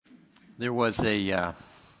There was a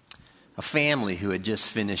family who had just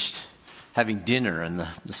finished having dinner, and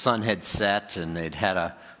the sun had set, and they'd had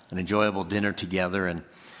an enjoyable dinner together. And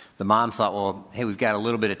the mom thought, well, hey, we've got a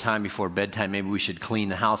little bit of time before bedtime. Maybe we should clean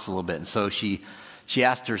the house a little bit. And so she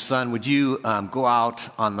asked her son, would you go out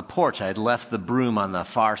on the porch? I had left the broom on the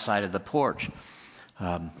far side of the porch.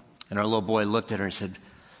 And our little boy looked at her and said,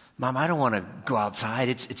 Mom, I don't want to go outside.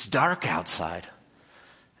 It's dark outside.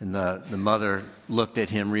 And the mother looked at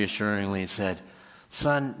him reassuringly and said,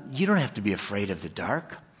 Son, you don't have to be afraid of the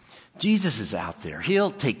dark. Jesus is out there. He'll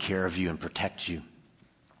take care of you and protect you.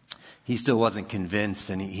 He still wasn't convinced,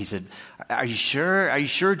 and he said, Are you sure? Are you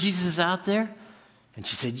sure Jesus is out there? And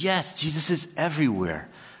she said, Yes, Jesus is everywhere.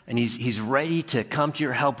 And he's ready to come to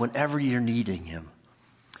your help whenever you're needing him.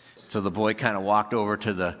 So the boy kind of walked over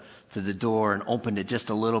to the door and opened it just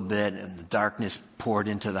a little bit, and the darkness poured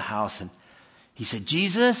into the house. And he said,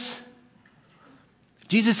 Jesus,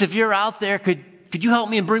 if you're out there, could you help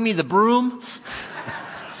me and bring me the broom?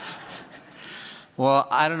 Well,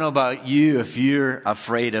 I don't know about you if you're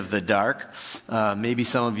afraid of the dark. Maybe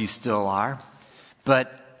some of you still are.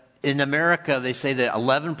 But in America, they say that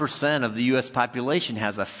 11% of the U.S. population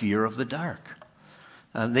has a fear of the dark.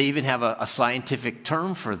 They even have a scientific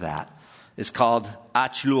term for that. It's called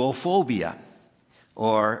achluophobia,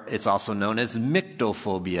 or it's also known as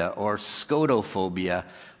myctophobia, or scotophobia,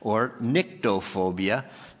 or nyctophobia.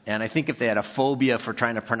 And I think if they had a phobia for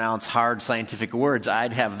trying to pronounce hard scientific words,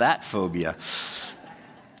 I'd have that phobia.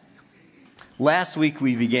 Last week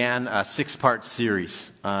we began a 6-part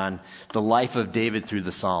series on the life of David through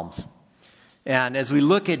the Psalms. And as we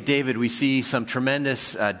look at David, we see some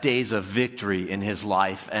tremendous days of victory in his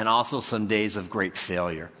life and also some days of great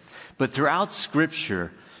failure. But throughout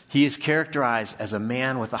Scripture, he is characterized as a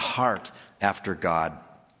man with a heart after God.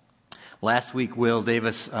 Last week, Will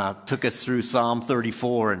Davis took us through Psalm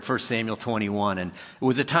 34 and 1 Samuel 21. And it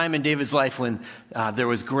was a time in David's life when there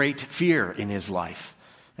was great fear in his life.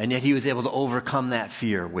 And yet he was able to overcome that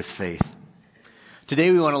fear with faith.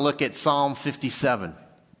 Today we want to look at Psalm 57.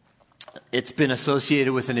 It's been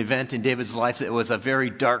associated with an event in David's life that was a very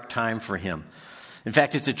dark time for him. In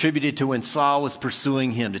fact, it's attributed to when Saul was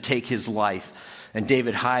pursuing him to take his life. And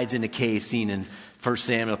David hides in a cave seen in 1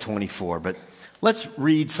 Samuel 24. But let's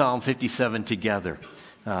read Psalm 57 together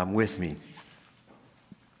with me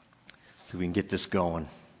so we can get this going.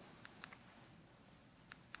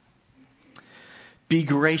 Be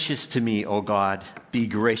gracious to me, O God, be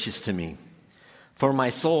gracious to me, for my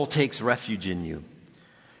soul takes refuge in you.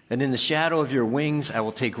 And in the shadow of your wings I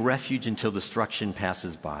will take refuge until destruction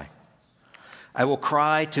passes by. I will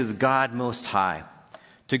cry to the God Most High,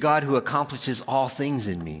 to God who accomplishes all things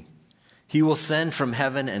in me. He will send from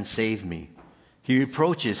heaven and save me. He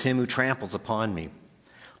reproaches him who tramples upon me.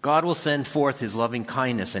 God will send forth his loving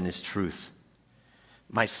kindness and his truth.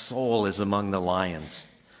 My soul is among the lions.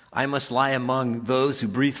 I must lie among those who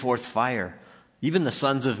breathe forth fire, even the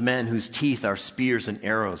sons of men whose teeth are spears and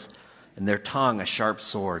arrows, and their tongue a sharp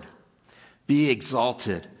sword. Be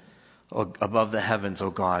exalted above the heavens, O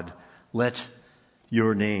God. Let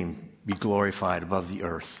your name be glorified above the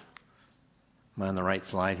earth. Am I on the right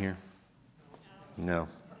slide here? No.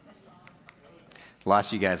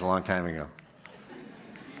 Lost you guys a long time ago.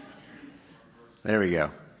 There we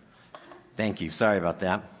go. Thank you. Sorry about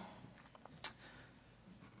that.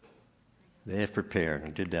 They have prepared. I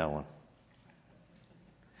did that one.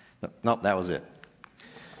 Nope, that was it.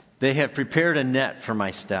 They have prepared a net for my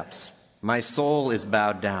steps. My soul is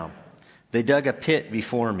bowed down. They dug a pit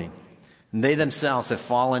before me, and they themselves have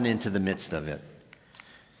fallen into the midst of it.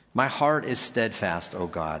 My heart is steadfast, O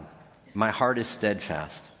God. My heart is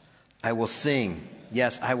steadfast. I will sing.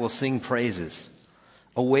 Yes, I will sing praises.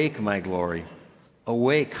 Awake, my glory.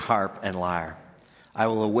 Awake, harp and lyre. I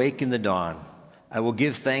will awake in the dawn. I will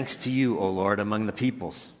give thanks to you, O Lord, among the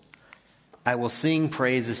peoples. I will sing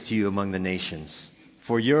praises to you among the nations.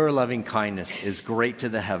 For your loving kindness is great to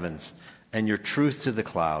the heavens, and your truth to the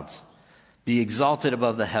clouds. Be exalted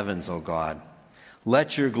above the heavens, O God.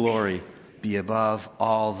 Let your glory be above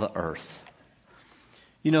all the earth.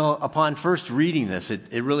 You know, upon first reading this,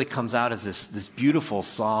 it really comes out as this beautiful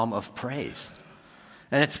psalm of praise.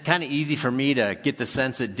 And it's kind of easy for me to get the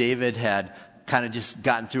sense that David had kind of just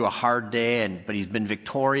gotten through a hard day, but he's been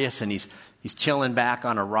victorious, and he's chilling back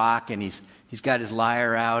on a rock, and he's got his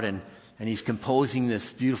lyre out, and he's composing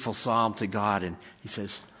this beautiful psalm to God, and he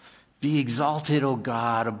says, Be exalted, O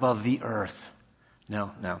God, above the earth.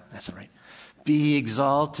 No, that's not right. Be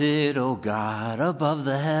exalted, O God, above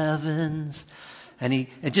the heavens. And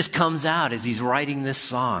it just comes out as he's writing this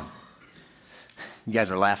song. You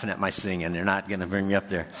guys are laughing at my singing. They're not going to bring me up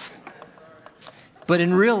there. But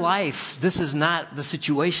in real life, this is not the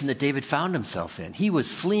situation that David found himself in. He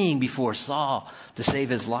was fleeing before Saul to save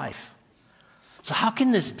his life. So how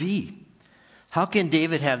can this be? How can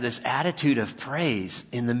David have this attitude of praise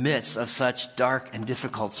in the midst of such dark and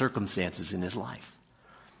difficult circumstances in his life?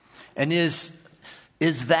 And is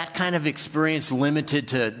that kind of experience limited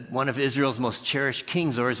to one of Israel's most cherished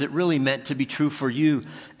kings, or is it really meant to be true for you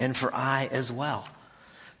and for I as well?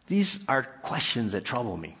 These are questions that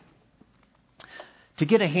trouble me. To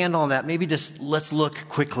get a handle on that, maybe just let's look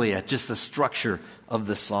quickly at just the structure of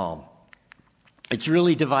the psalm. It's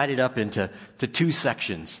really divided up into two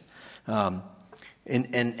sections. And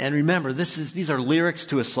remember, these are lyrics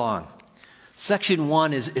to a song. Section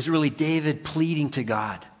 1 is really David pleading to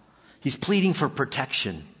God. He's pleading for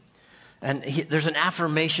protection. And there's an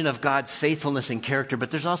affirmation of God's faithfulness and character, but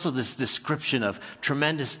there's also this description of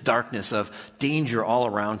tremendous darkness, of danger all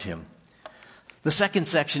around him. The second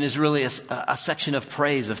section is really a section of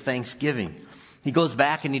praise, of thanksgiving. He goes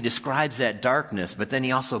back and he describes that darkness, but then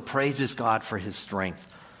he also praises God for his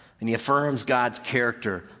strength. And he affirms God's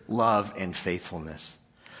character, love, and faithfulness.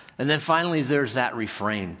 And then finally, there's that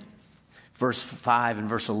refrain, verse 5 and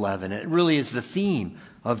verse 11. It really is the theme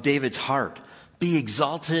of David's heart. Be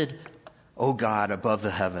exalted, O God, above the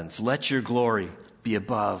heavens. Let your glory be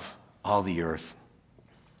above all the earth.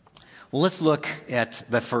 Well, let's look at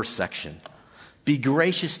the first section. Be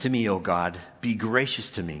gracious to me, O God. Be gracious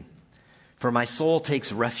to me. For my soul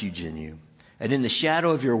takes refuge in you. And in the shadow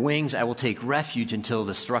of your wings, I will take refuge until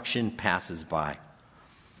destruction passes by.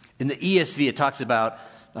 In the ESV, it talks about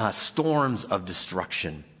storms of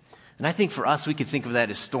destruction. And I think for us, we could think of that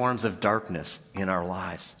as storms of darkness in our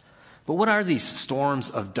lives. But what are these storms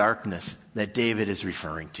of darkness that David is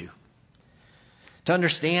referring to? To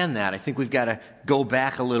understand that, I think we've got to go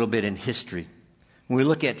back a little bit in history. When we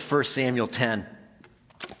look at 1 Samuel 10,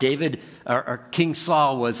 King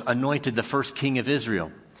Saul was anointed the first king of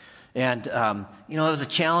Israel. And, it was a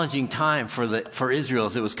challenging time for Israel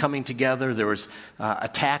as it was coming together. There was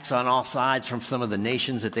attacks on all sides from some of the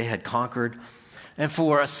nations that they had conquered. And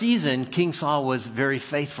for a season, King Saul was very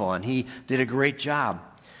faithful, and he did a great job.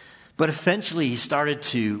 But eventually, he started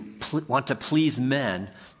to want to please men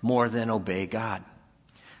more than obey God.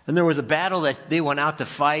 And there was a battle that they went out to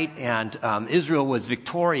fight, and Israel was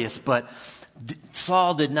victorious, but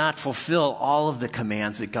Saul did not fulfill all of the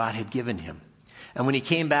commands that God had given him. And when he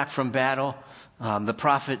came back from battle, the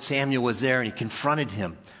prophet Samuel was there, and he confronted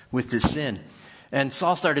him with this sin. And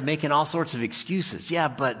Saul started making all sorts of excuses. Yeah,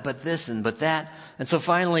 but this and but that. And so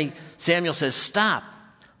finally, Samuel says, stop.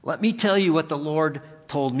 Let me tell you what the Lord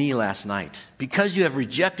told me last night. Because you have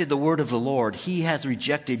rejected the word of the Lord, he has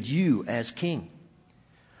rejected you as king.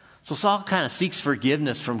 So Saul kind of seeks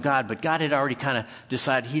forgiveness from God, but God had already kind of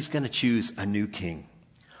decided he's going to choose a new king.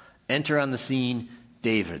 Enter on the scene,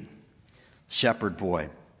 David, shepherd boy.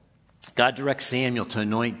 God directs Samuel to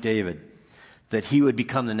anoint David, that he would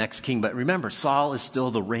become the next king. But remember, Saul is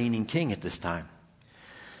still the reigning king at this time.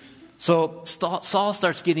 So Saul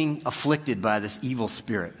starts getting afflicted by this evil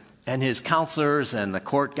spirit. And his counselors and the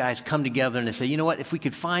court guys come together and they say, you know what, if we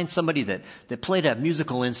could find somebody that played a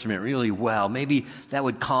musical instrument really well, maybe that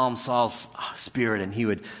would calm Saul's spirit and he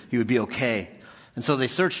would be okay. And so they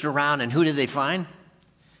searched around, and who did they find?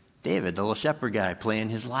 David, the little shepherd guy, playing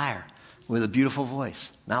his lyre with a beautiful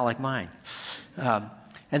voice, not like mine.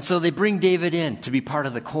 And so they bring David in to be part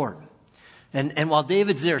of the court. And while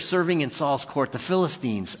David's there serving in Saul's court, the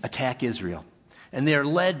Philistines attack Israel. And they are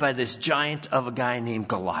led by this giant of a guy named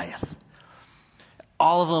Goliath.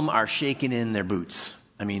 All of them are shaking in their boots.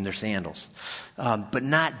 Their sandals. But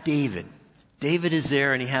not David. David is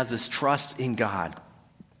there, and he has this trust in God.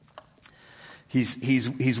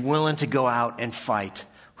 He's willing to go out and fight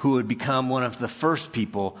who would become one of the first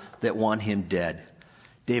people that want him dead.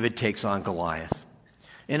 David takes on Goliath.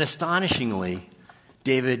 And astonishingly,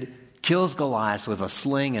 David kills Goliath with a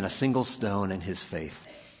sling and a single stone in his faith.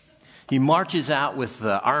 He marches out with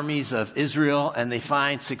the armies of Israel, and they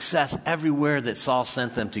find success everywhere that Saul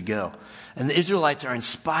sent them to go. And the Israelites are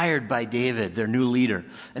inspired by David, their new leader.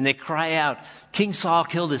 And they cry out, King Saul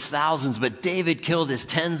killed his thousands, but David killed his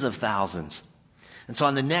tens of thousands. And so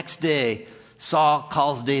on the next day, Saul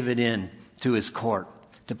calls David in to his court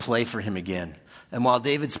to play for him again. And while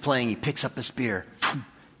David's playing, he picks up a spear,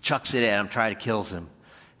 chucks it at him, tries to kill him.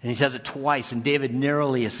 And he does it twice, and David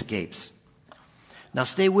narrowly escapes. Now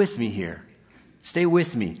stay with me here. Stay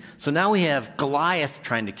with me. So now we have Goliath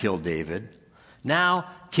trying to kill David. Now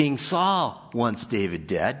King Saul wants David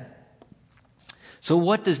dead. So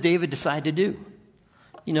what does David decide to do?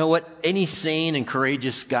 You know what any sane and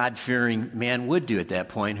courageous, God-fearing man would do at that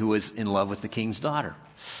point who was in love with the king's daughter.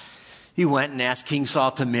 He went and asked King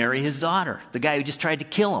Saul to marry his daughter, the guy who just tried to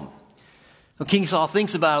kill him. Well, King Saul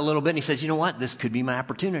thinks about it a little bit and he says, you know what? This could be my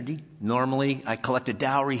opportunity. Normally, I collect a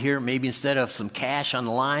dowry here. Maybe instead of some cash on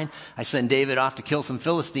the line, I send David off to kill some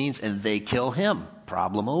Philistines and they kill him.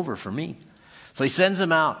 Problem over for me. So he sends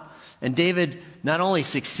him out. And David not only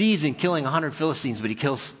succeeds in killing 100 Philistines, but he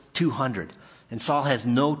kills 200. And Saul has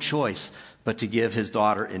no choice but to give his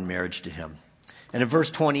daughter in marriage to him. And in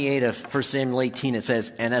verse 28 of 1 Samuel 18, it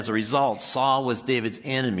says, and as a result, Saul was David's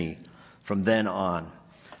enemy from then on.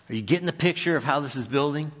 Are you getting the picture of how this is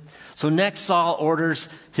building? So next, Saul orders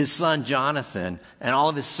his son Jonathan and all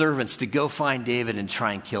of his servants to go find David and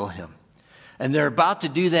try and kill him. And they're about to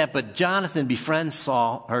do that, but Jonathan befriends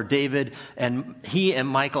David, and he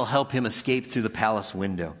and Michal help him escape through the palace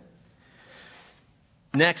window.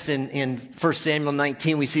 Next, in 1 Samuel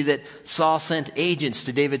 19, we see that Saul sent agents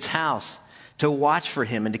to David's house to watch for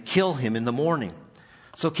him and to kill him in the morning.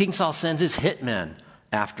 So King Saul sends his hitmen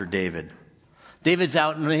after David. David's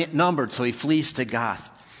outnumbered, so he flees to Gath.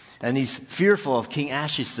 And he's fearful of King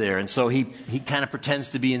Achish there, and so he kind of pretends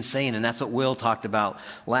to be insane, and that's what Will talked about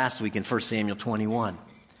last week in 1 Samuel 21.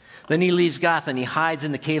 Then he leaves Gath and he hides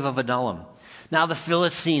in the cave of Adullam. Now the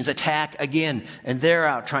Philistines attack again, and they're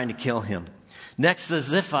out trying to kill him. Next, the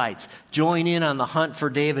Ziphites join in on the hunt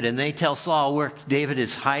for David, and they tell Saul where David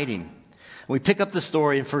is hiding. We pick up the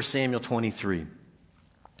story in 1 Samuel 23. It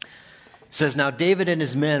says, now David and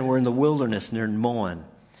his men were in the wilderness near Moan,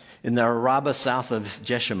 in the Arabah south of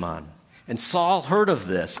Jeshimon. And Saul heard of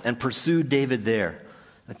this and pursued David there.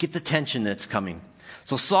 Now get the tension that's coming.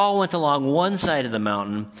 So Saul went along one side of the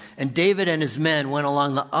mountain, and David and his men went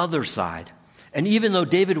along the other side. And even though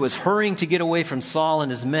David was hurrying to get away from Saul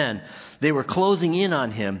and his men, they were closing in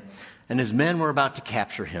on him, and his men were about to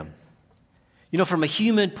capture him. You know, from a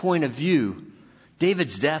human point of view,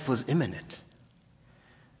 David's death was imminent.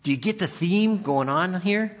 Do you get the theme going on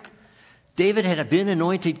here? David had been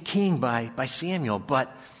anointed king by Samuel,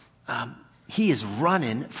 but he is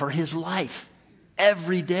running for his life.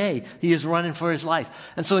 Every day he is running for his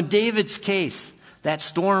life. And so in David's case, that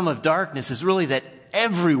storm of darkness is really that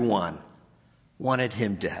everyone wanted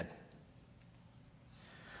him dead.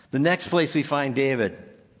 The next place we find David,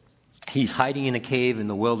 he's hiding in a cave in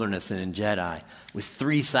the wilderness and in Jedi with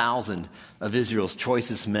 3,000 of Israel's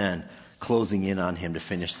choicest men closing in on him to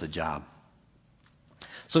finish the job.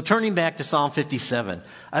 So turning back to Psalm 57,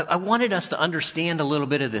 I wanted us to understand a little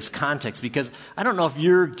bit of this context, because I don't know if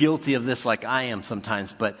you're guilty of this like I am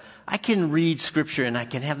sometimes, but I can read Scripture and I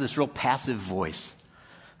can have this real passive voice.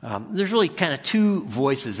 There's really kind of two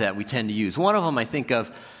voices that we tend to use. One of them I think of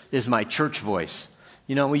is my church voice.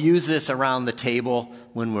 You know, we use this around the table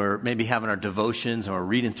when we're maybe having our devotions or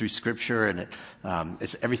reading through Scripture, and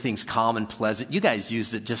everything's calm and pleasant. You guys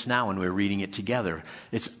used it just now when we were reading it together.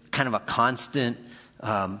 It's kind of a constant,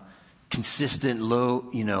 consistent, low,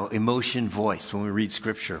 emotion voice when we read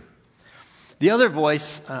Scripture. The other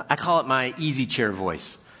voice, I call it my easy chair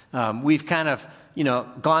voice. We've kind of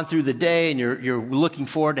gone through the day and you're looking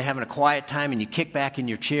forward to having a quiet time, and you kick back in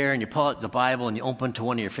your chair and you pull out the Bible and you open to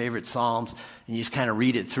one of your favorite Psalms and you just kind of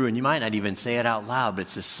read it through, and you might not even say it out loud, but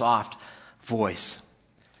it's this soft voice.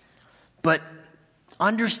 But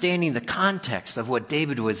understanding the context of what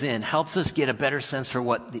David was in helps us get a better sense for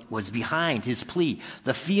what was behind his plea,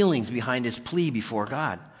 the feelings behind his plea before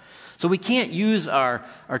God. So we can't use our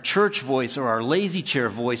church voice or our lazy chair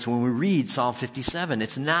voice when we read Psalm 57.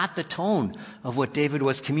 It's not the tone of what David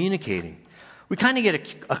was communicating. We kind of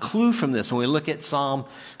get a clue from this when we look at Psalm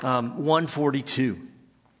 142.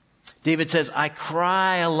 David says, I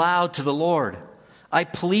cry aloud to the Lord. I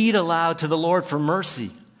plead aloud to the Lord for mercy.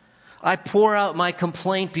 I pour out my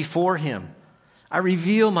complaint before him. I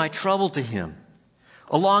reveal my trouble to him.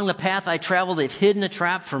 Along the path I travel, they've hidden a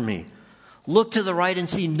trap for me. Look to the right and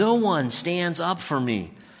see, no one stands up for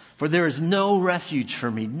me, for there is no refuge for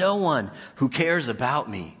me, no one who cares about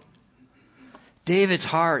me. David's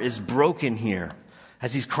heart is broken here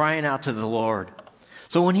as he's crying out to the Lord.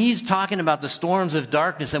 So when he's talking about the storms of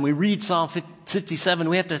darkness and we read Psalm 57,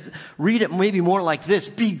 we have to read it maybe more like this.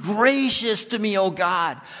 Be gracious to me, O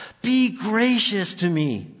God. Be gracious to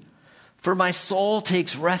me, for my soul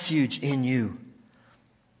takes refuge in you.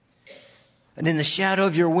 And in the shadow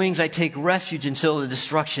of your wings, I take refuge until the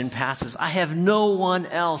destruction passes. I have no one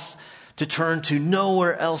else to turn to,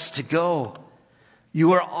 nowhere else to go.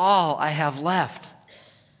 You are all I have left.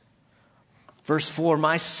 Verse 4,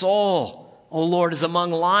 my soul, O Lord, is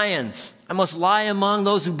among lions. I must lie among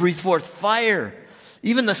those who breathe forth fire.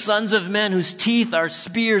 Even the sons of men whose teeth are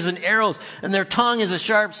spears and arrows, and their tongue is a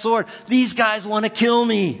sharp sword. These guys want to kill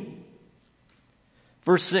me.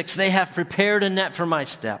 Verse 6, they have prepared a net for my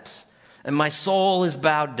steps. and my soul is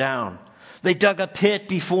bowed down. They dug a pit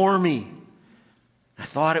before me. I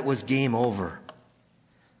thought it was game over.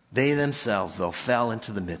 They themselves, though, fell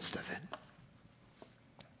into the midst of it.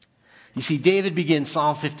 You see, David begins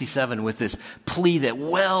Psalm 57 with this plea that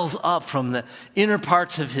wells up from the inner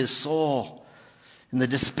parts of his soul. In the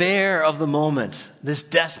despair of the moment, this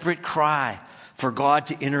desperate cry for God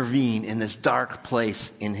to intervene in this dark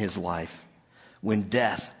place in his life when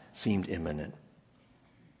death seemed imminent.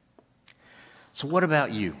 So what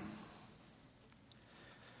about you?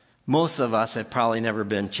 Most of us have probably never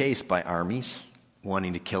been chased by armies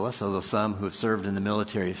wanting to kill us, although some who have served in the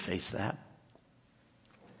military have faced that.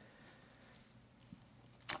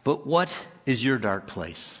 But what is your dark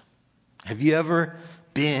place? Have you ever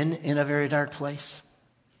been in a very dark place?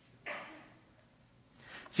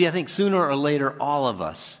 See, I think sooner or later, all of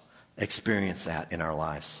us experience that in our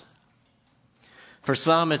lives. For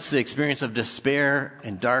some, it's the experience of despair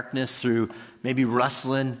and darkness through maybe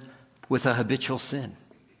wrestling with a habitual sin.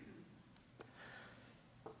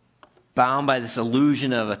 Bound by this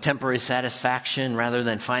illusion of a temporary satisfaction rather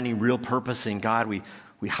than finding real purpose in God,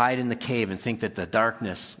 we hide in the cave and think that the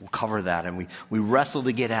darkness will cover that. And we wrestle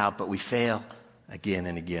to get out, but we fail again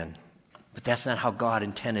and again. But that's not how God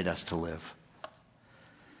intended us to live.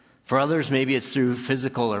 For others, maybe it's through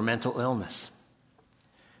physical or mental illness.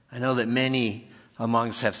 I know that many among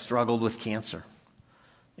us have struggled with cancer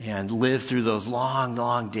and lived through those long,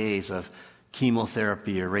 long days of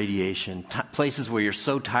chemotherapy or radiation, places where you're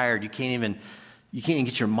so tired you can't even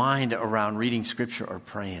get your mind around reading scripture or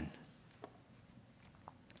praying.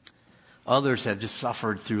 Others have just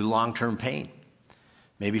suffered through long-term pain,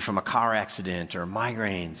 maybe from a car accident or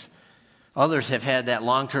migraines. Others have had that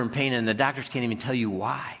long-term pain and the doctors can't even tell you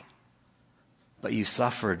why. But you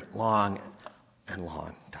suffered long and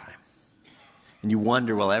long time. And you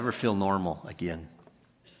wonder, will I ever feel normal again?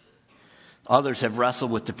 Others have wrestled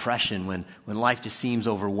with depression when life just seems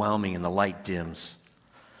overwhelming and the light dims.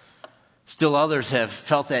 Still others have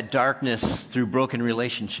felt that darkness through broken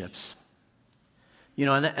relationships. You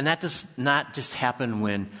know, and that does not just happen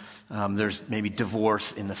when there's maybe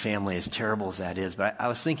divorce in the family, as terrible as that is. But I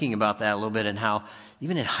was thinking about that a little bit and how,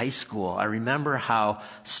 even in high school, I remember how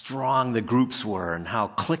strong the groups were and how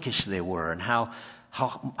cliquish they were and how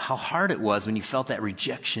hard it was when you felt that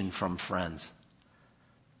rejection from friends.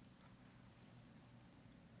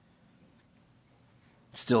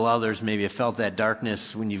 Still others maybe have felt that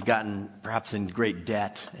darkness when you've gotten perhaps in great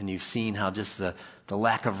debt and you've seen how just the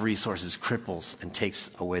lack of resources cripples and takes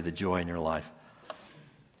away the joy in your life.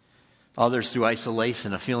 Others through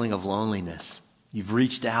isolation, a feeling of loneliness. You've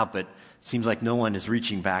reached out, but it seems like no one is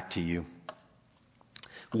reaching back to you.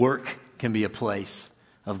 Work can be a place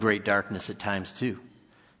of great darkness at times too.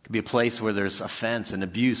 It can be a place where there's offense and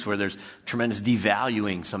abuse, where there's tremendous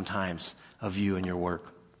devaluing sometimes of you and your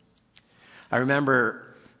work. I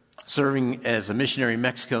remember serving as a missionary in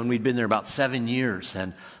Mexico, and we'd been there about 7 years.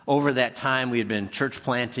 And over that time, we had been church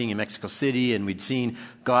planting in Mexico City, and we'd seen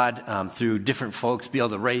God, through different folks, be able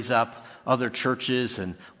to raise up other churches,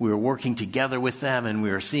 and we were working together with them, and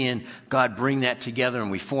we were seeing God bring that together,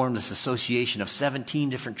 and we formed this association of 17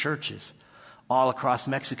 different churches all across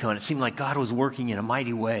Mexico, and it seemed like God was working in a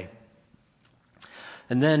mighty way.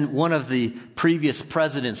 And then one of the previous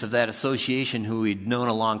presidents of that association, who we'd known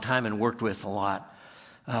a long time and worked with a lot,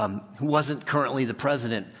 who wasn't currently the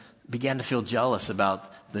president, began to feel jealous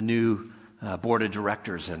about the new board of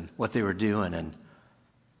directors and what they were doing. And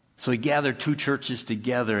so he gathered 2 churches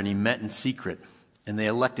together and he met in secret. And they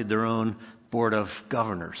elected their own board of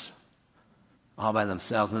governors all by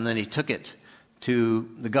themselves. And then he took it to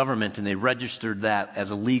the government and they registered that as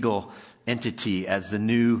a legal entity, as the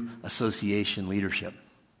new association leadership.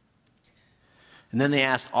 And then they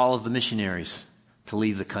asked all of the missionaries to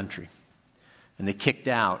leave the country. And they kicked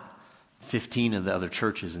out 15 of the other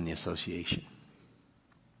churches in the association.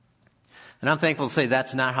 And I'm thankful to say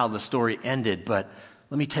that's not how the story ended, but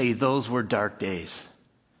let me tell you, those were dark days.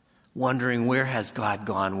 Wondering, where has God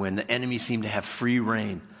gone when the enemy seemed to have free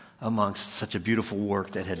reign amongst such a beautiful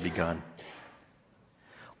work that had begun?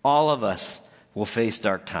 All of us will face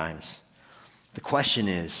dark times. The question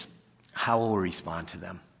is, how will we respond to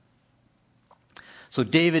them? So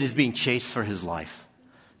David is being chased for his life.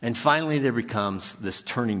 And finally there becomes this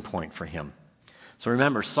turning point for him. So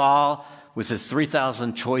remember, Saul with his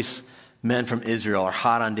 3,000 choice men from Israel are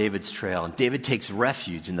hot on David's trail. And David takes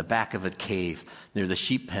refuge in the back of a cave near the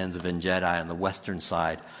sheep pens of En-Gedi on the western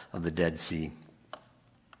side of the Dead Sea.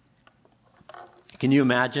 Can you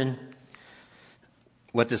imagine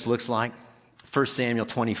what this looks like? 1 Samuel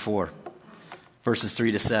 24, verses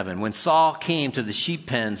 3-7. When Saul came to the sheep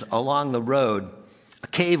pens along the road, A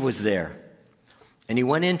cave was there, and he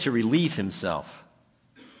went in to relieve himself.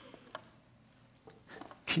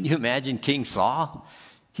 Can you imagine King Saul?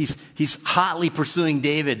 He's hotly pursuing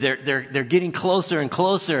David. They're getting closer and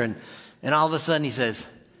closer, and all of a sudden he says,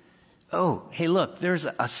 "Oh, hey, look, there's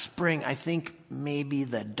a spring. I think maybe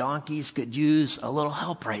the donkeys could use a little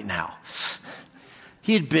help right now."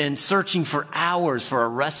 He had been searching for hours for a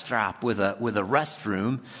rest stop with a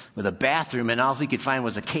restroom, with a bathroom, and all he could find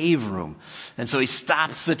was a cave room. And so he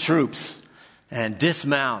stops the troops and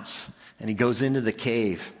dismounts, and he goes into the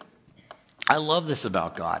cave. I love this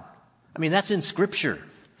about God. I mean, that's in Scripture.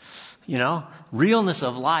 You know, realness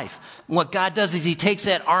of life. And what God does is he takes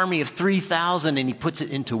that army of 3,000 and he puts it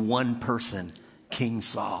into one person, King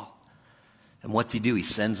Saul. And what's he do? He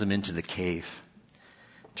sends him into the cave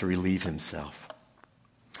to relieve himself.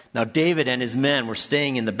 Now, David and his men were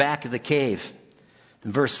staying in the back of the cave.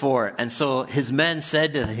 In verse 4, and so his men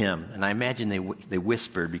said to him, and I imagine they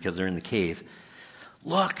whispered because they're in the cave,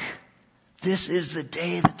 "Look, this is the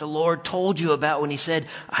day that the Lord told you about when he said,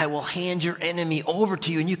 'I will hand your enemy over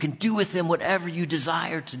to you and you can do with him whatever you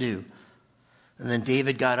desire to do.'" And then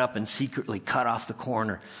David got up and secretly cut off the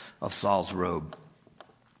corner of Saul's robe.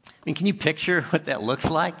 I mean, can you picture what that looks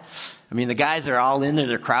like? I mean, the guys are all in there.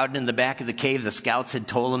 They're crowded in the back of the cave. The scouts had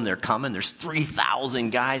told them they're coming. There's 3,000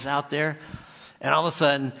 guys out there. And all of a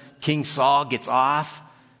sudden, King Saul gets off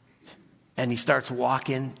and he starts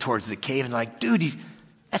walking towards the cave. And like, dude,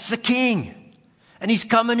 that's the king. And he's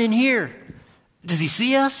coming in here. Does he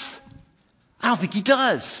see us? I don't think he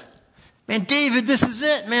does. Man, David, this is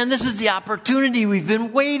it, man. This is the opportunity we've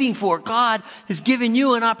been waiting for. God has given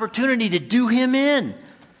you an opportunity to do him in.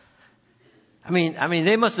 I mean,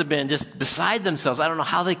 they must have been just beside themselves. I don't know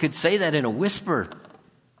how they could say that in a whisper.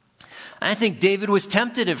 I think David was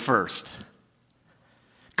tempted at first.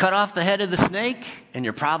 Cut off the head of the snake and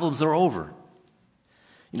your problems are over.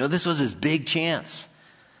 You know, this was his big chance.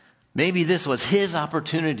 Maybe this was his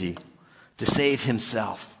opportunity to save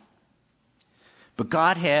himself. But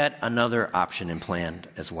God had another option in plan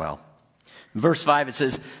as well. In verse 5 it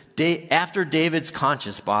says, after David's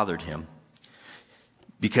conscience bothered him,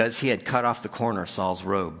 because he had cut off the corner of Saul's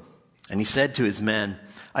robe. And he said to his men,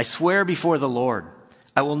 "I swear before the Lord,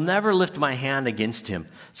 I will never lift my hand against him,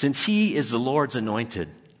 since he is the Lord's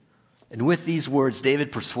anointed." And with these words,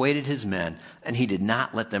 David persuaded his men, and he did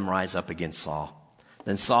not let them rise up against Saul.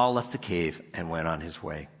 Then Saul left the cave and went on his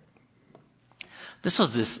way. This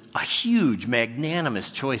was a huge,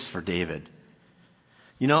 magnanimous choice for David.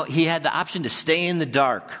 You know, he had the option to stay in the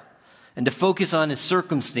dark and to focus on his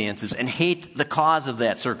circumstances and hate the cause of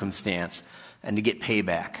that circumstance and to get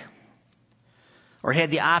payback. Or he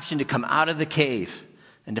had the option to come out of the cave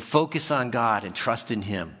and to focus on God and trust in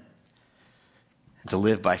him and to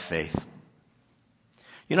live by faith.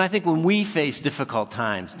 You know, I think when we face difficult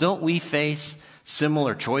times, don't we face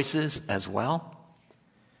similar choices as well?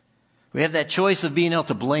 We have that choice of being able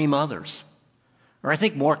to blame others. Or I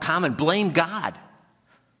think more common, blame God.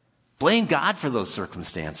 Blame God for those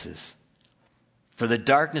circumstances, for the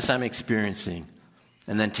darkness I'm experiencing,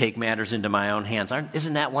 and then take matters into my own hands.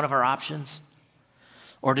 Isn't that one of our options?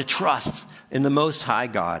 Or to trust in the Most High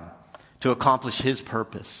God to accomplish his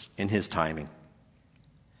purpose in his timing.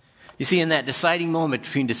 You see, in that deciding moment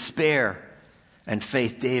between despair and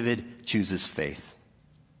faith, David chooses faith.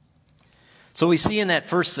 So we see in that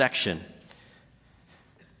first section,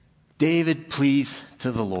 David pleads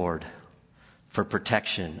to the Lord for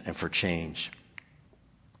protection and for change.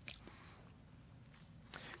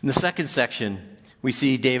 In the second section, we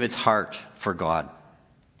see David's heart for God.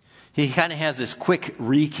 He kind of has this quick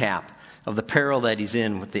recap of the peril that he's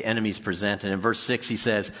in with the enemies present. And in verse 6, he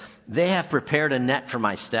says, "They have prepared a net for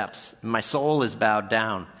my steps, and my soul is bowed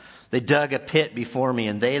down. They dug a pit before me,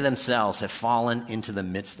 and they themselves have fallen into the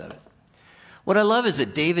midst of it." What I love is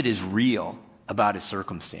that David is real about his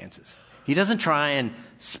circumstances. He doesn't try and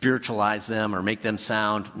spiritualize them or make them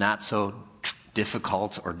sound not so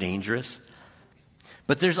difficult or dangerous.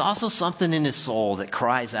 But there's also something in his soul that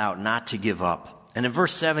cries out not to give up. And in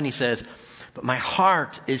verse 7 he says, "But my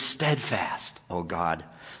heart is steadfast, O God.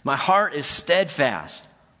 My heart is steadfast.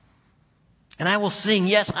 And I will sing,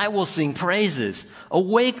 yes, I will sing praises.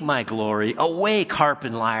 Awake, my glory. Awake, harp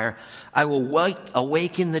and lyre. I will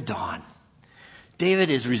awaken the dawn."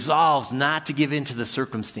 David is resolved not to give in to the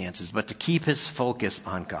circumstances, but to keep his focus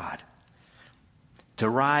on God. To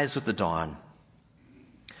rise with the dawn.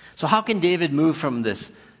 So how can David move from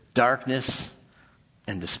this darkness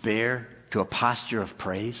and despair to a posture of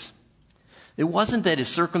praise? It wasn't that his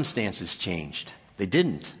circumstances changed. They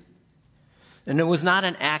didn't. And it was not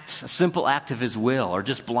a simple act of his will or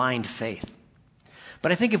just blind faith.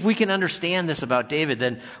 But I think if we can understand this about David,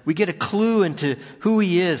 then we get a clue into who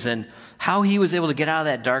he is and how he was able to get out of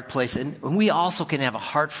that dark place. And we also can have a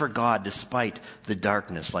heart for God despite the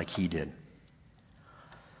darkness like he did.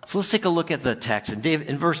 So let's take a look at the text. And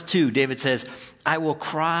in verse 2, David says, I will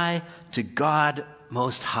cry to God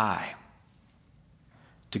Most High,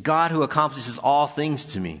 to God who accomplishes all things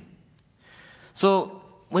to me. So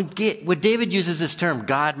when David uses this term,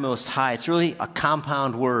 God Most High, it's really a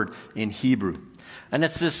compound word in Hebrew. And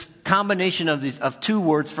it's this combination of two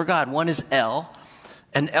words for God. One is El,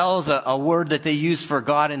 and El is a word that they used for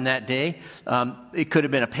God in that day. It could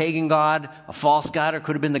have been a pagan god, a false god, or it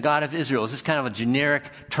could have been the God of Israel. It's just kind of a generic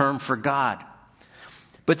term for God.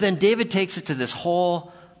 But then David takes it to this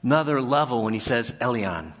whole another level when he says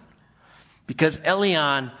Elyon. Because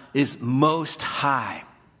Elyon is most high.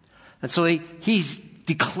 And so he's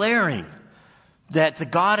declaring that the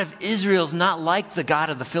God of Israel is not like the God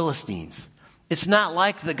of the Philistines. It's not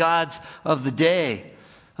like the gods of the day,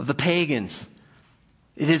 of the pagans.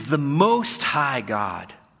 It is the Most High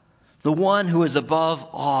God, the one who is above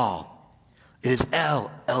all. It is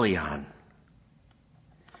Elyon.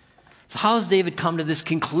 So how has David come to this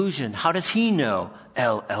conclusion? How does he know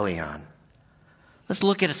Elyon? Let's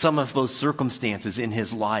look at some of those circumstances in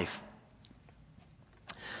his life.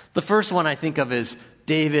 The first one I think of is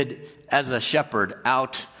David as a shepherd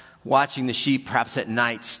out watching the sheep, perhaps at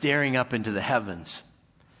night, staring up into the heavens.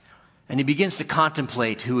 And he begins to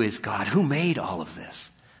contemplate who is God, who made all of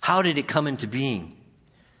this? How did it come into being?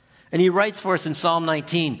 And he writes for us in Psalm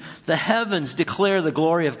 19, the heavens declare the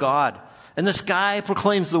glory of God, and the sky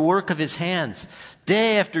proclaims the work of his hands.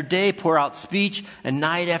 Day after day pour out speech, and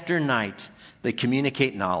night after night they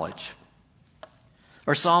communicate knowledge.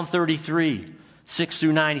 Or Psalm 33,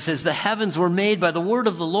 6-9, he says, the heavens were made by the word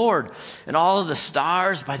of the Lord, and all of the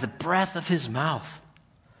stars by the breath of his mouth.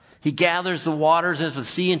 He gathers the waters of the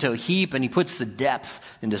sea into a heap, and he puts the depths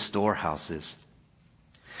into storehouses.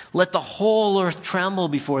 Let the whole earth tremble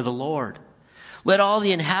before the Lord. Let all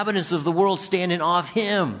the inhabitants of the world stand in awe of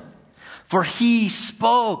him. For he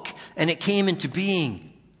spoke, and it came into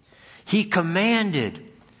being. He commanded,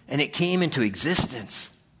 and it came into existence.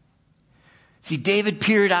 See, David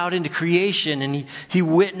peered out into creation and he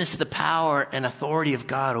witnessed the power and authority of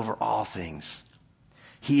God over all things.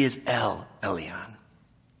 He is Elyon.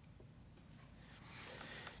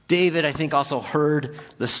 David, I think, also heard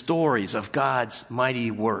the stories of God's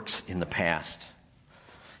mighty works in the past.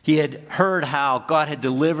 He had heard how God had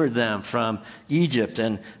delivered them from Egypt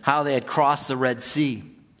and how they had crossed the Red Sea.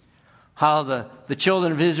 How the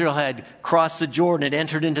children of Israel had crossed the Jordan and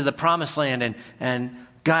entered into the Promised Land and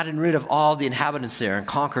gotten rid of all the inhabitants there and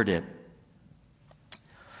conquered it.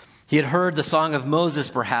 He had heard the song of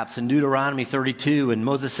Moses, perhaps, in Deuteronomy 32, and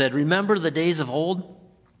Moses said, remember the days of old,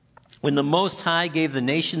 when the Most High gave the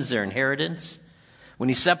nations their inheritance, when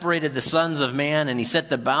he separated the sons of man and he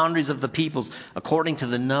set the boundaries of the peoples according to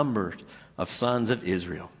the number of sons of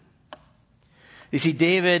Israel. You see,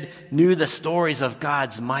 David knew the stories of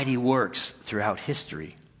God's mighty works throughout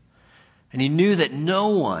history. And he knew that no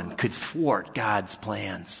one could thwart God's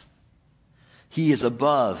plans. He is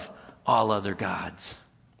above all other gods.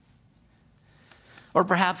 Or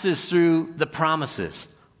perhaps it's through the promises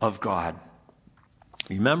of God.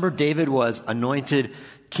 Remember, David was anointed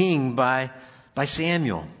king by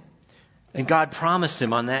Samuel. And God promised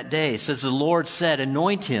him on that day. It says, the Lord said,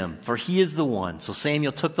 anoint him, for he is the one. So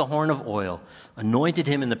Samuel took the horn of oil, anointed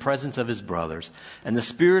him in the presence of his brothers. And the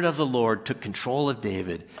Spirit of the Lord took control of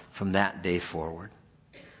David from that day forward.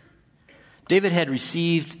 David had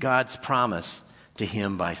received God's promise to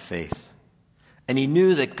him by faith. And he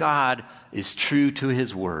knew that God is true to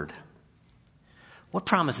his word. What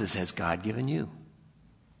promises has God given you?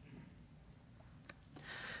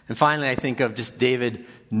 And finally, I think of just David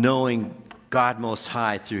knowing God Most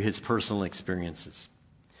High through his personal experiences.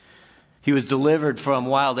 He was delivered from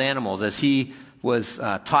wild animals as he was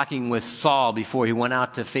talking with Saul before he went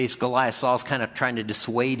out to face Goliath. Saul's kind of trying to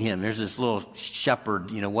dissuade him. There's this little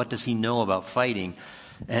shepherd, what does he know about fighting?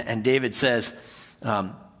 And David says,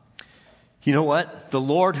 you know what? The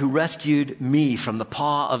Lord who rescued me from the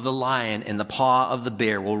paw of the lion and the paw of the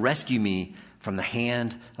bear will rescue me from the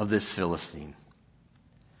hand of this Philistine.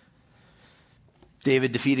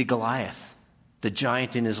 David defeated Goliath. The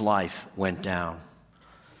giant in his life went down.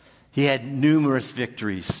 He had numerous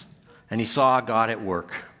victories, and he saw God at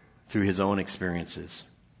work through his own experiences.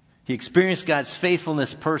 He experienced God's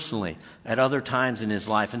faithfulness personally at other times in his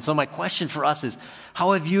life. And so my question for us is,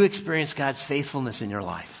 how have you experienced God's faithfulness in your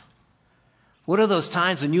life? What are those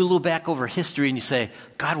times when you look back over history and you say,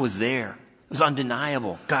 God was there. It was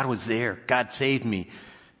undeniable. God was there. God saved me.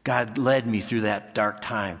 God led me through that dark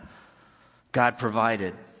time. God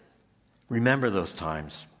provided. Remember those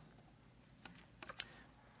times.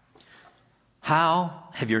 How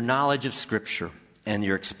have your knowledge of Scripture and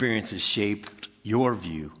your experiences shaped your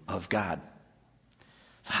view of God?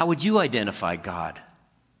 So how would you identify God?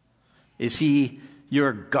 Is he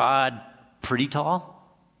your God pretty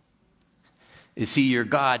tall? Is he your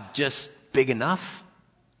God just big enough?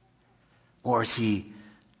 Or is he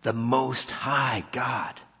the Most High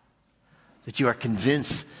God that you are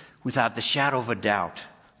convinced without the shadow of a doubt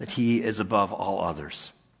that he is above all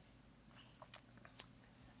others?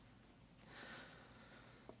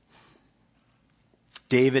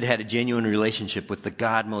 David had a genuine relationship with the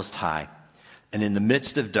God Most High, and in the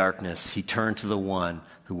midst of darkness, he turned to the one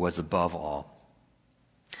who was above all.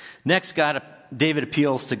 Next, David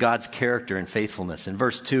appeals to God's character and faithfulness. In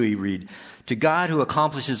verse 2, he read, "To God who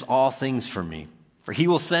accomplishes all things for me, for he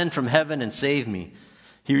will send from heaven and save me.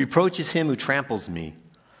 He reproaches him who tramples me.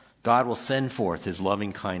 God will send forth his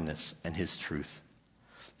loving kindness and his truth."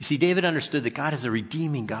 You see, David understood that God is a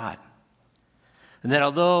redeeming God. And that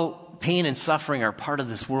although pain and suffering are part of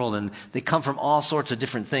this world and they come from all sorts of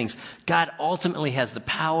different things, God ultimately has the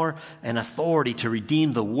power and authority to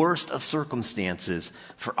redeem the worst of circumstances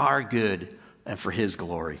for our good and for his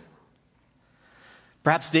glory.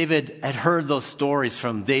 Perhaps David had heard those stories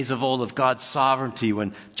from days of old of God's sovereignty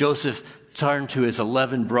when Joseph turned to his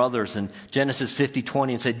 11 brothers in Genesis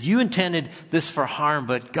 50:20 and said, "You intended this for harm,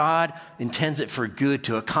 but God intends it for good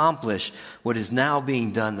to accomplish what is now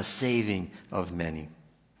being done, the saving of many."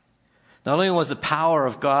 Not only was the power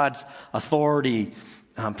of God's authority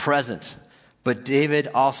present, but David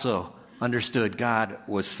also understood God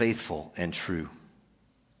was faithful and true.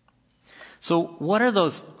 So what are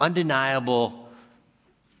those undeniable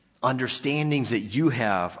understandings that you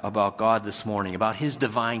have about God this morning, about his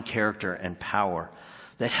divine character and power,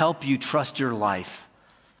 that help you trust your life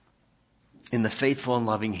in the faithful and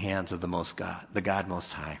loving hands of the God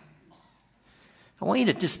Most High? I want you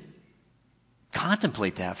to just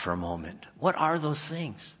contemplate that for a moment. What are those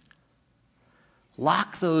things?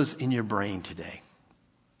 Lock those in your brain today.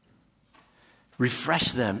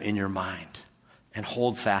 Refresh them in your mind and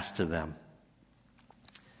hold fast to them.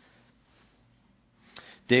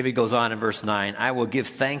 David goes on in verse 9, "I will give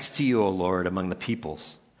thanks to you, O Lord, among the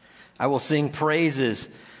peoples. I will sing praises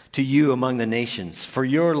to you among the nations, for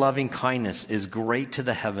your loving kindness is great to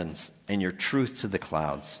the heavens and your truth to the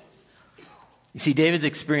clouds." You see, David's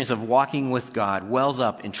experience of walking with God wells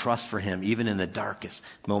up in trust for him, even in the darkest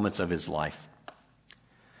moments of his life.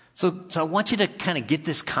 So I want you to kind of get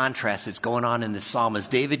this contrast that's going on in this psalm as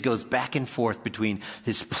David goes back and forth between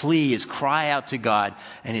his plea, his cry out to God,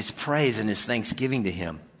 and his praise and his thanksgiving to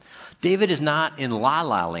him. David is not in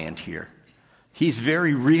la-la land here. He's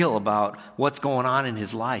very real about what's going on in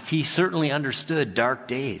his life. He certainly understood dark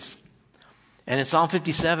days. And in Psalm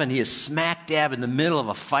 57, he is smack dab in the middle of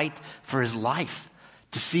a fight for his life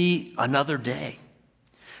to see another day.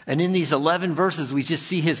 And in these 11 verses, we just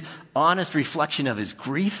see his honest reflection of his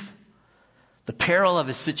grief, the peril of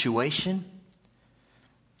his situation,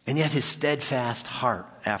 and yet his steadfast heart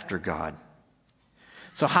after God.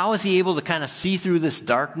 So how is he able to kind of see through this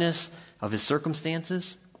darkness of his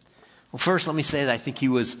circumstances? Well, first, let me say that I think he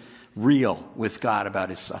was real with God about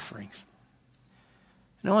his sufferings.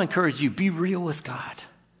 And I'll encourage you, be real with God.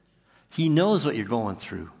 He knows what you're going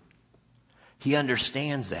through. He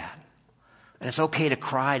understands that. And it's okay to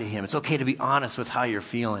cry to him. It's okay to be honest with how you're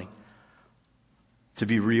feeling, to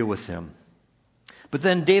be real with him. But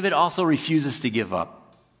then David also refuses to give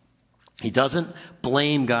up. He doesn't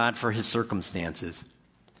blame God for his circumstances.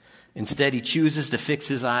 Instead, he chooses to fix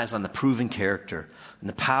his eyes on the proven character and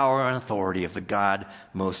the power and authority of the God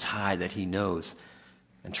Most High that he knows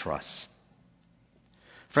and trusts.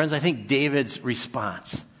 Friends, I think David's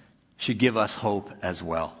response should give us hope as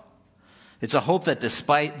well. It's a hope that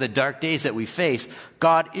despite the dark days that we face,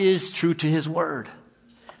 God is true to his word.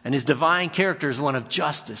 And his divine character is one of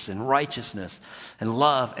justice and righteousness and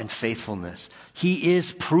love and faithfulness. He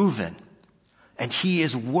is proven, and he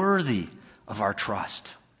is worthy of our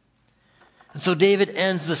trust. And so David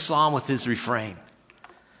ends the psalm with his refrain,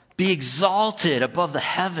 "Be exalted above the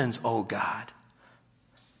heavens, O God.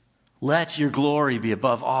 Let your glory be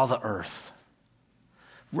above all the earth."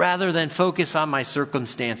 Rather than focus on my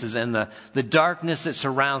circumstances and the darkness that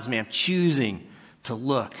surrounds me, I'm choosing to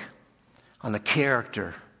look on the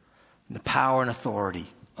character and the power and authority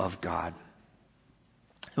of God.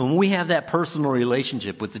 And when we have that personal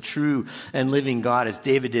relationship with the true and living God, as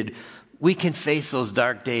David did, we can face those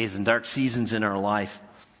dark days and dark seasons in our life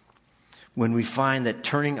when we find that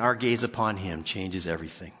turning our gaze upon him changes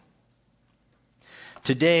everything.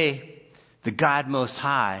 Today, the God Most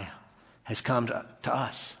High has come to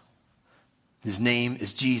us. His name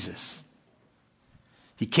is Jesus.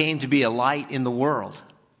 He came to be a light in the world.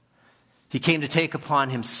 He came to take upon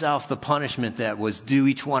himself the punishment that was due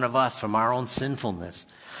each one of us from our own sinfulness.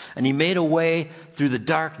 And he made a way through the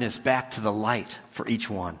darkness back to the light for each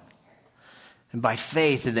one. And by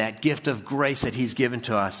faith in that gift of grace that he's given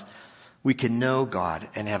to us, we can know God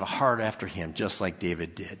and have a heart after him, just like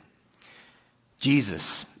David did.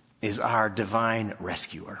 Jesus is our divine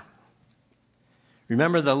rescuer.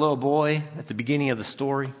 Remember the little boy at the beginning of the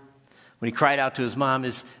story? When he cried out to his mom,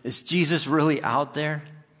 is Jesus really out there?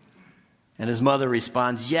 And his mother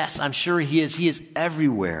responds, yes, I'm sure he is. He is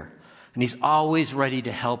everywhere. And he's always ready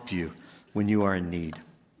to help you when you are in need.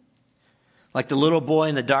 Like the little boy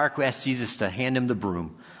in the dark who asked Jesus to hand him the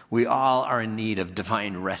broom, we all are in need of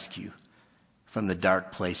divine rescue from the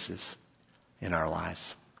dark places in our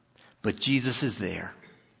lives. But Jesus is there,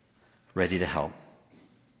 ready to help.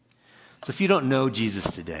 So if you don't know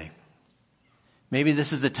Jesus today, maybe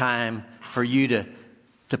this is the time for you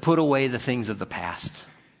to put away the things of the past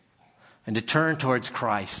and to turn towards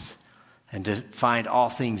Christ and to find all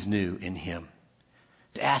things new in him,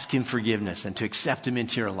 to ask him forgiveness and to accept him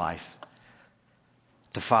into your life,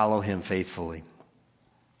 to follow him faithfully.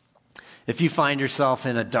 If you find yourself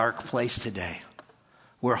in a dark place today,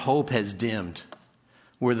 where hope has dimmed,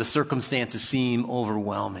 where the circumstances seem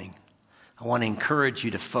overwhelming, I want to encourage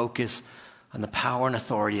you to focus on the power and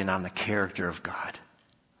authority and on the character of God.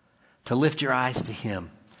 To lift your eyes to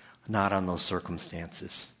him, not on those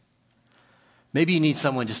circumstances. Maybe you need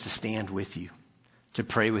someone just to stand with you, to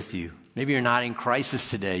pray with you. Maybe you're not in crisis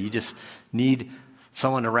today. You just need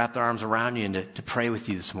someone to wrap their arms around you and to pray with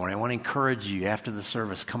you this morning. I want to encourage you after the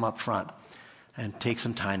service, come up front and take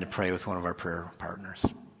some time to pray with one of our prayer partners.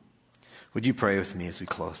 Would you pray with me as we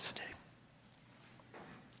close today?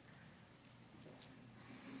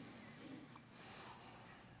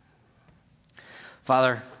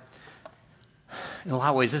 Father, in a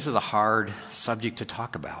lot of ways, this is a hard subject to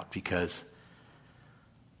talk about because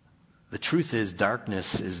the truth is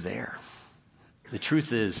darkness is there. The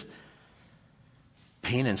truth is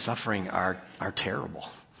pain and suffering are terrible.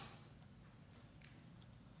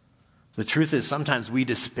 The truth is sometimes we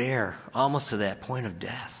despair almost to that point of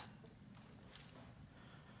death.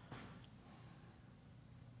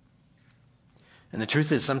 And the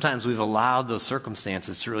truth is sometimes we've allowed those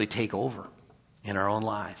circumstances to really take over in our own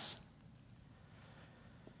lives.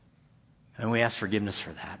 And we ask forgiveness for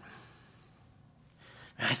that.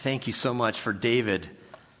 And I thank you so much for David.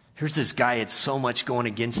 Here's this guy had so much going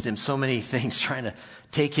against him, so many things trying to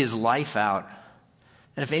take his life out.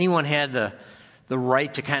 And if anyone had the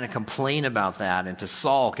right to kind of complain about that and to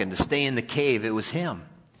sulk and to stay in the cave, it was him.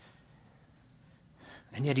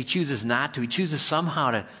 And yet he chooses not to. He chooses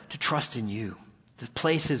somehow to trust in you, to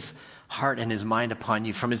place his heart and his mind upon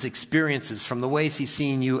you from his experiences, from the ways he's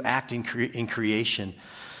seen you act in creation,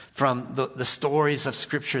 from the stories of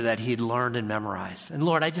Scripture that he'd learned and memorized. And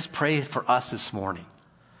Lord, I just pray for us this morning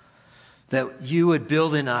that you would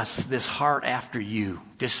build in us this heart after you,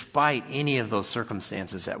 despite any of those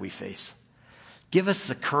circumstances that we face. Give us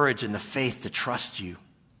the courage and the faith to trust you,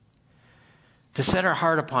 to set our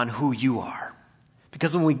heart upon who you are.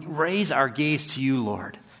 Because when we raise our gaze to you,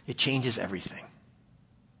 Lord, it changes everything.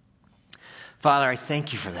 Father, I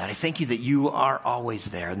thank you for that. I thank you that you are always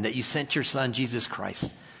there and that you sent your Son, Jesus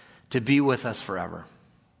Christ, to be with us forever.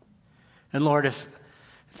 And Lord, if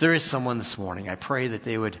there is someone this morning, I pray that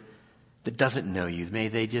that doesn't know you, may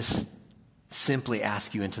they just simply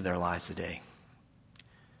ask you into their lives today,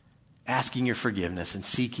 asking your forgiveness and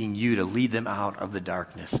seeking you to lead them out of the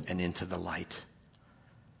darkness and into the light,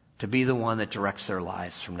 to be the one that directs their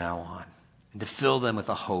lives from now on, and to fill them with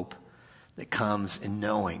a hope that comes in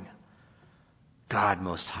knowing God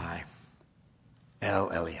Most High, El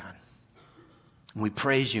Elyon. And we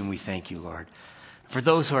praise you and we thank you, Lord. For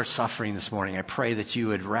those who are suffering this morning, I pray that you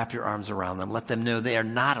would wrap your arms around them. Let them know they are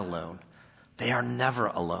not alone. They are never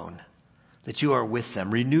alone. That you are with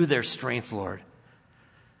them. Renew their strength, Lord.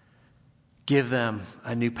 Give them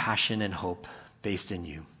a new passion and hope based in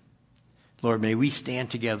you. Lord, may we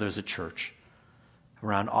stand together as a church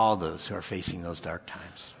around all those who are facing those dark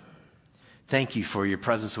times. Thank you for your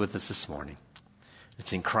presence with us this morning.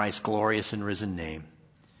 It's in Christ's glorious and risen name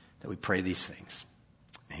that we pray these things.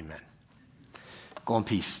 Amen. Go in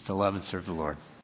peace to love and serve the Lord.